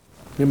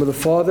In the name of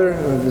the Father,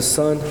 and of the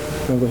Son,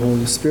 and of the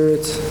Holy Spirit.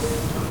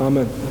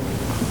 Amen.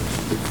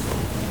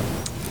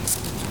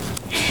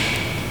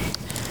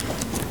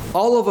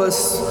 All of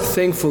us,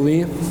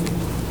 thankfully,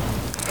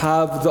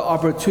 have the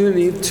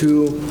opportunity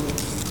to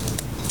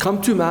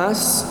come to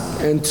Mass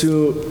and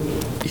to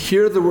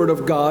hear the Word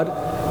of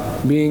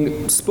God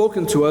being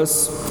spoken to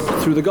us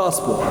through the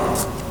Gospel.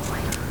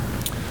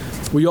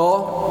 We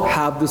all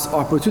have this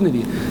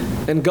opportunity.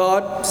 And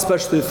God,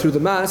 especially through the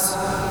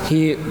Mass,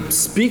 He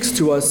speaks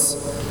to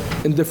us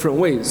in different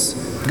ways.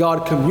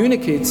 God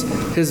communicates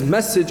His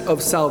message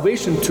of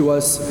salvation to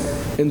us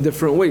in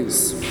different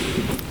ways.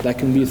 That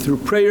can be through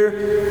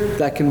prayer,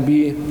 that can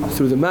be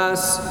through the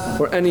Mass,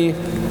 or any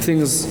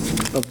things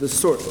of this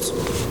sort.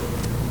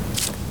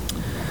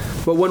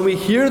 But when we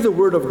hear the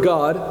Word of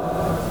God,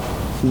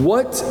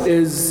 what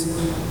is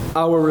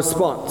our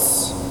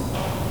response?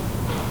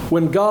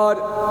 When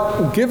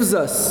God gives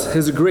us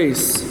His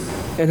grace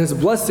and His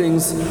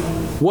blessings,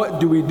 what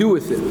do we do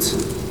with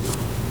it?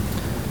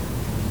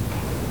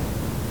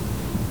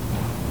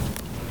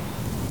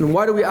 And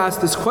why do we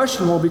ask this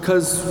question? Well,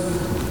 because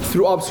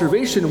through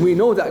observation, we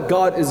know that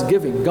God is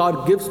giving.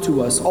 God gives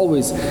to us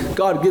always.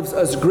 God gives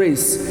us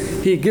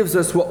grace. He gives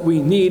us what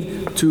we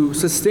need to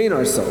sustain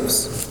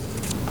ourselves.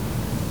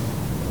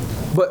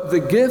 But the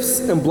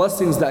gifts and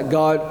blessings that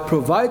God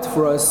provides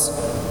for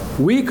us,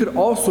 we could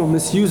also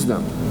misuse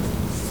them,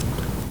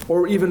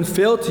 or even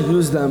fail to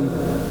use them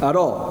at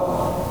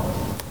all.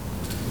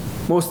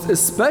 Most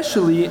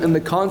especially in the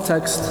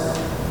context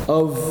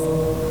of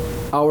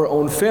our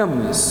own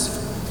families.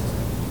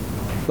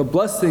 The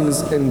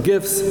blessings and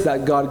gifts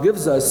that God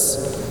gives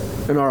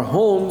us in our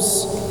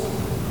homes,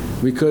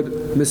 we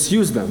could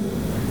misuse them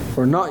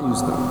or not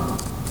use them.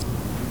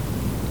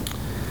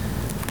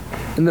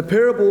 In the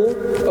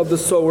parable of the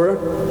sower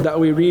that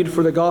we read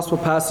for the gospel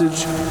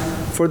passage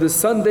for this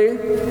Sunday,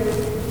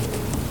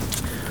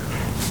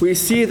 we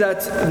see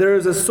that there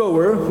is a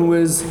sower who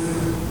is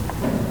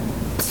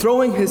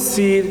throwing his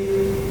seed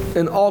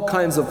in all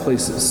kinds of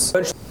places.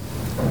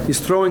 He's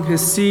throwing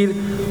his seed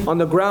on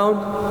the ground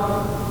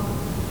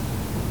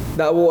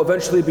that will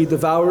eventually be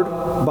devoured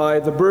by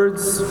the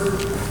birds.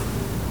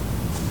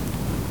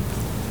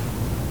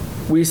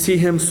 We see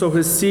him sow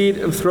his seed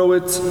and throw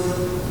it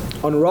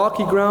on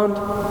rocky ground,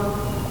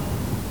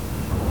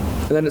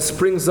 and then it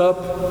springs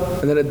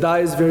up, and then it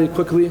dies very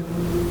quickly.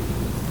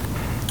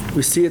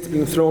 We see it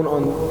being thrown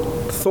on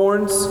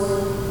thorns,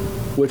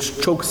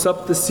 which chokes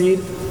up the seed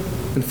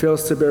and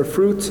fails to bear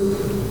fruit.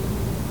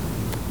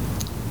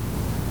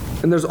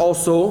 And there's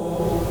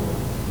also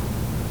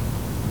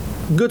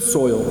good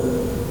soil,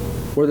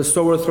 where the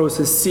sower throws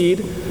his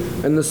seed,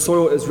 and the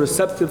soil is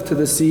receptive to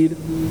the seed,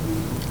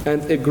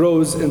 and it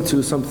grows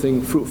into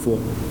something fruitful,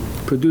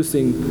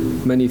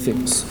 producing many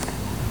things.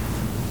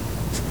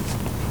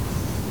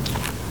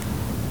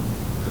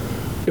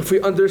 If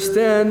we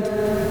understand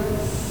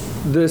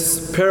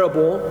this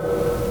parable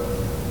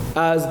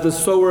as the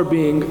sower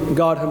being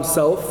God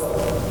Himself,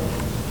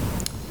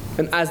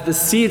 and as the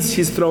seeds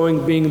He's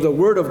throwing being the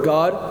Word of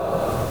God,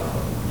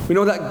 we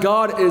know that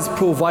God is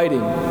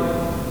providing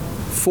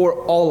for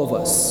all of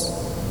us.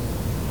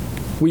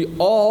 We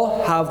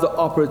all have the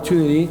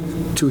opportunity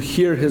to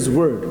hear His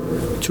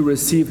Word, to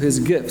receive His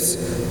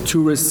gifts,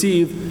 to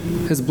receive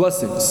His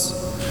blessings.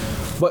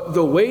 But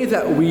the way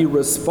that we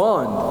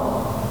respond,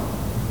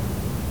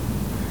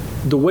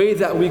 the way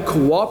that we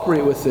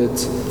cooperate with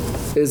it,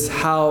 is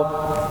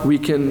how we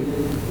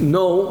can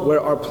know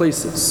where our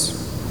place is.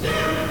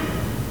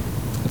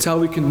 It's how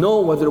we can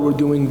know whether we're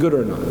doing good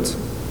or not.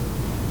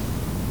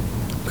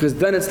 Because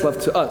then it's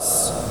left to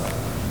us.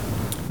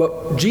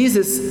 But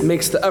Jesus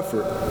makes the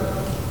effort.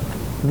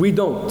 We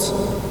don't.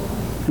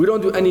 We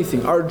don't do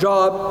anything. Our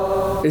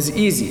job is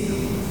easy.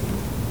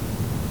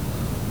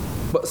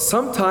 But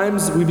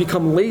sometimes we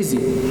become lazy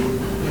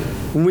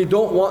when we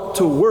don't want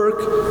to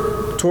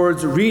work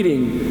towards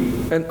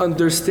reading and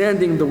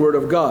understanding the Word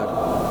of God.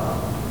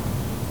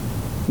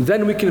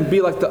 Then we can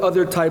be like the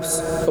other types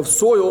of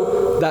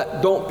soil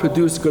that don't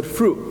produce good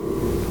fruit.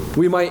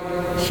 We might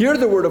hear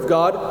the Word of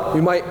God, we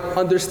might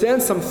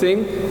understand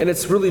something, and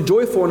it's really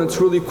joyful and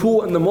it's really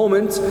cool in the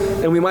moment,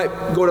 and we might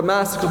go to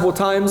Mass a couple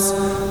times,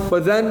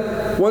 but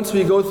then once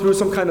we go through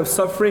some kind of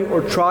suffering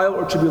or trial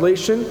or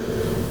tribulation,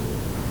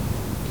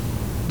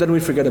 then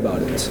we forget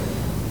about it.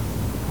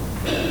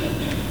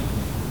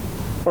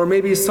 Or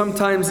maybe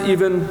sometimes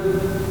even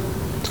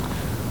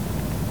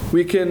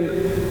we can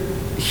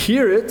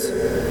hear it,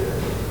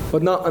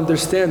 but not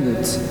understand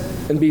it,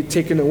 and be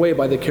taken away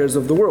by the cares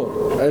of the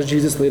world, as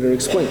Jesus later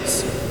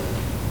explains.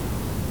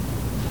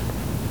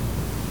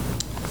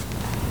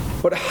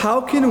 But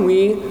how can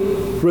we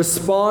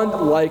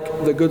respond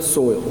like the good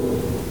soil?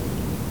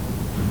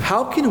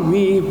 How can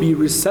we be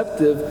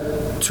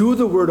receptive to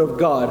the Word of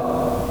God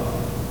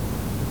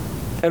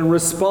and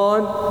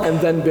respond and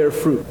then bear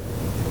fruit?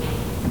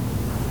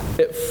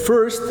 It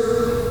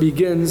first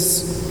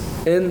begins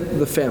in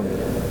the family.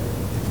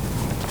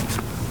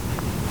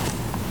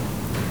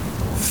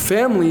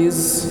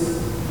 Families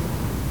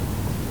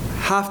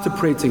have to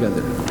pray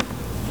together.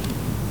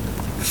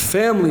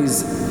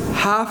 Families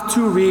have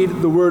to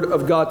read the Word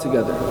of God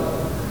together.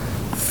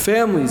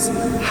 Families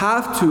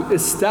have to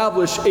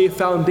establish a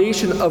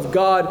foundation of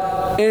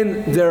God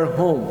in their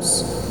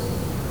homes.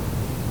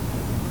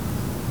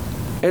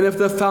 And if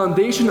the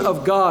foundation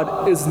of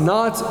God is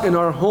not in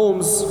our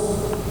homes,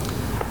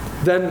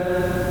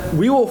 then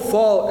we will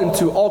fall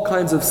into all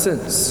kinds of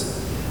sins.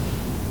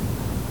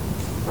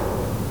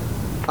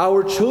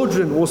 Our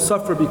children will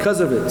suffer because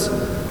of it.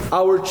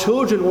 Our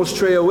children will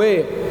stray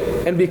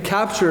away and be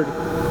captured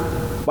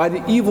by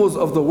the evils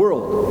of the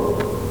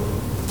world.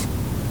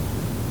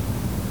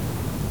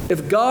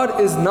 If God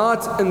is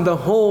not in the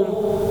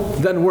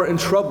home, then we're in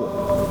trouble.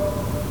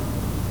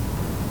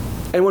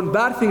 And when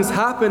bad things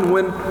happen,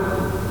 when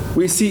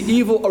we see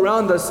evil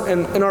around us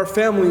and in our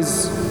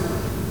families,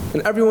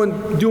 and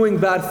everyone doing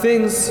bad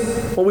things,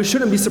 well, we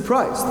shouldn't be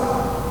surprised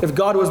if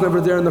God was never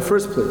there in the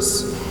first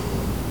place.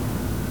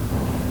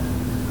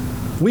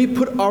 We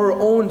put our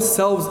own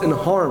selves in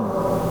harm.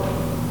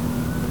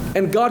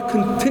 And God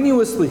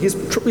continuously,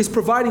 He's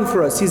providing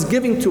for us. He's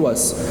giving to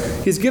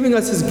us. He's giving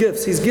us His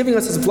gifts. He's giving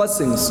us His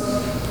blessings.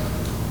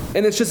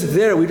 And it's just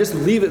there. We just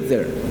leave it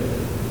there.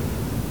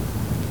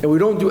 And we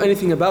don't do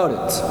anything about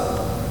it.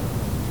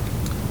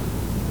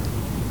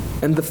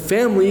 And the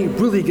family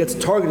really gets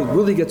targeted,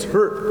 really gets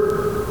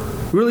hurt,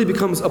 really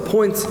becomes a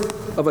point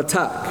of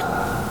attack.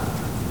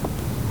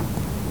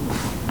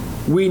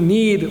 We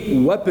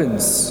need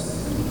weapons.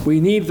 We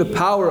need the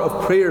power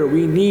of prayer.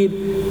 We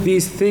need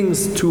these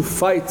things to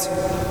fight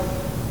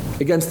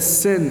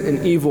against sin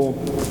and evil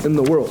in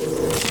the world.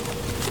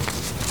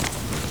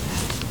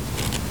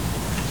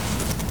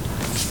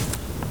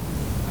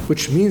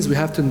 Which means we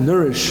have to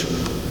nourish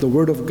the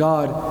Word of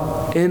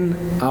God in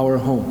our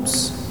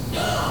homes.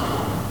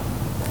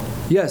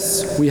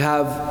 Yes, we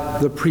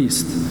have the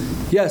priest.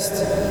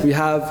 Yes, we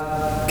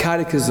have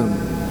catechism.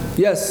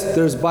 Yes,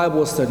 there's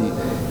Bible study.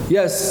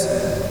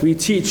 Yes, we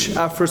teach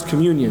at First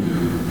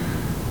Communion.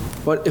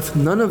 But if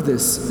none of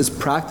this is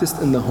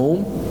practiced in the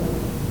home,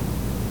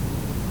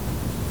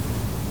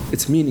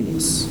 it's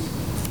meaningless.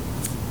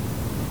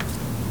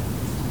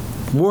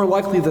 More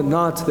likely than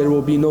not, there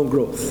will be no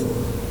growth.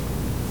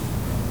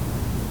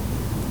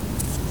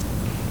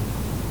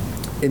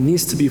 It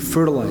needs to be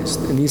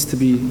fertilized. It needs to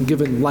be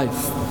given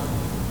life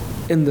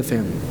in the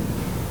family.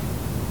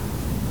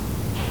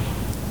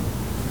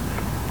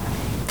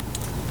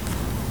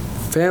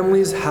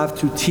 Families have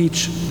to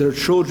teach their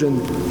children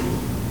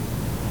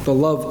the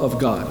love of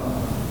God.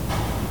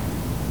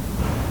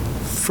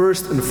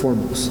 First and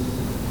foremost,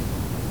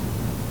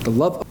 the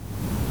love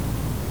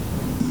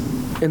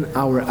in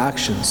our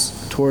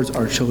actions towards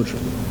our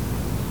children.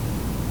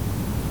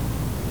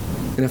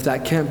 And if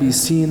that can't be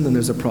seen, then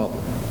there's a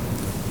problem.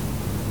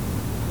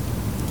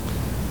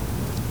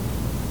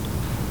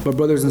 But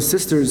brothers and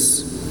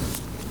sisters,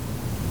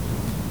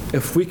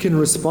 if we can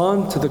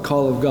respond to the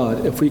call of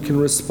God, if we can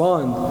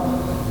respond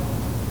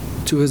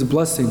to His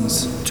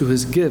blessings, to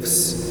His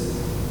gifts,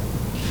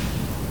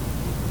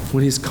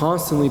 when He's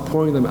constantly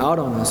pouring them out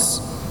on us,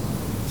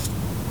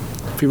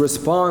 if we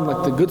respond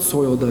like the good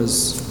soil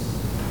does,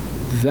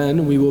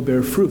 then we will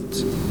bear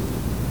fruit,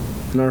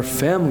 and our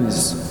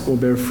families will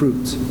bear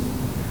fruit.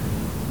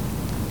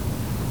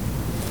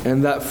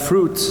 And that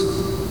fruit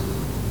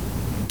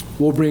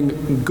will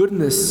bring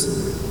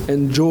goodness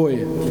and joy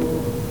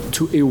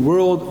to a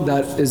world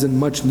that is in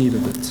much need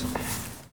of it.